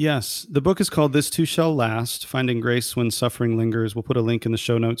 Yes. The book is called This Too Shall Last, Finding Grace When Suffering Lingers. We'll put a link in the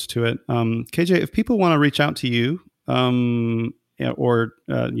show notes to it. KJ, if people want to reach out to you or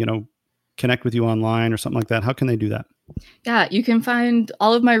connect with you online or something like that, how can they do that? Yeah, you can find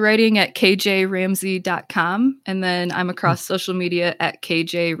all of my writing at kjramsey.com. And then I'm across social media at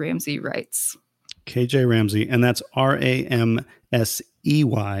KJ Ramsey Writes. KJ Ramsey. And that's Ramsey, as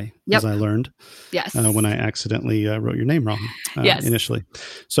I learned. Yes. When I accidentally wrote your name wrong initially.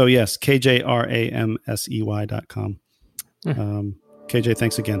 So yes, kjramsey.com. KJ,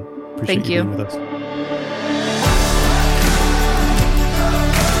 thanks again. Appreciate you being with us.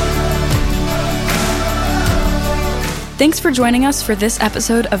 Thanks for joining us for this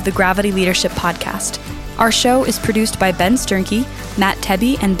episode of the Gravity Leadership Podcast. Our show is produced by Ben Sternke, Matt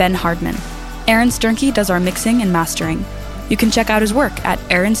Tebbe, and Ben Hardman. Aaron Sternke does our mixing and mastering. You can check out his work at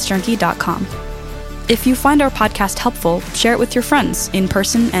aaronsternke.com. If you find our podcast helpful, share it with your friends in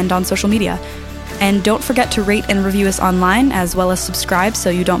person and on social media. And don't forget to rate and review us online, as well as subscribe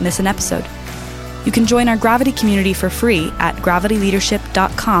so you don't miss an episode. You can join our Gravity community for free at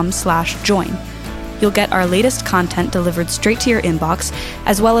gravityleadership.com/join. You'll get our latest content delivered straight to your inbox,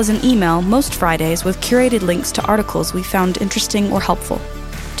 as well as an email most Fridays with curated links to articles we found interesting or helpful.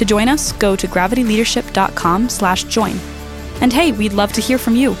 To join us, go to gravityleadership.com/join. And hey, we'd love to hear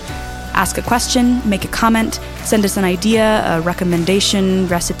from you. Ask a question, make a comment, send us an idea, a recommendation,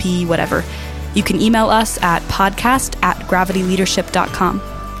 recipe, whatever. You can email us at podcast@gravityleadership.com.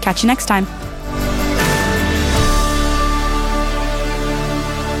 Catch you next time.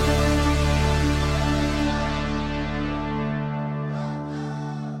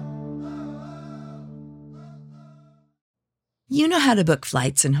 You know how to book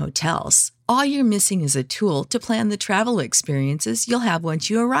flights and hotels. All you're missing is a tool to plan the travel experiences you'll have once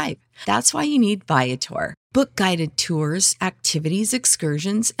you arrive. That's why you need Viator. Book guided tours, activities,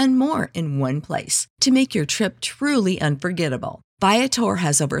 excursions, and more in one place to make your trip truly unforgettable. Viator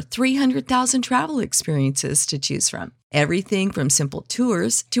has over 300,000 travel experiences to choose from. Everything from simple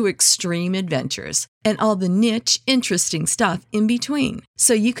tours to extreme adventures and all the niche, interesting stuff in between.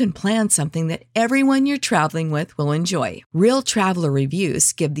 So you can plan something that everyone you're traveling with will enjoy. Real traveler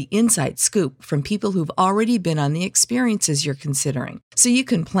reviews give the inside scoop from people who've already been on the experiences you're considering. So you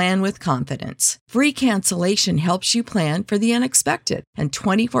can plan with confidence. Free cancellation helps you plan for the unexpected. And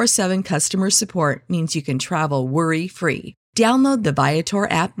 24/7 customer support means you can travel worry-free. Download the Viator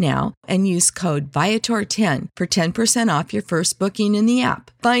app now and use code Viator10 for 10% off your first booking in the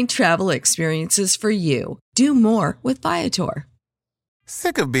app. Find travel experiences for you. Do more with Viator.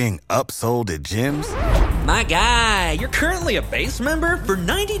 Sick of being upsold at gyms? My guy, you're currently a base member. For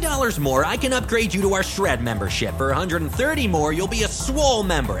 $90 more, I can upgrade you to our Shred membership. For $130 more, you'll be a Swole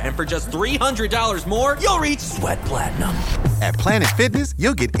member. And for just $300 more, you'll reach Sweat Platinum. At Planet Fitness,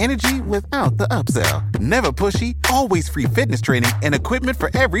 you'll get energy without the upsell. Never pushy, always free fitness training and equipment for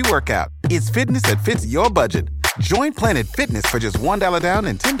every workout. It's fitness that fits your budget. Join Planet Fitness for just $1 down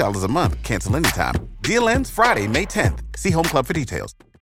and $10 a month. Cancel anytime. Deal ends Friday, May 10th. See Home Club for details.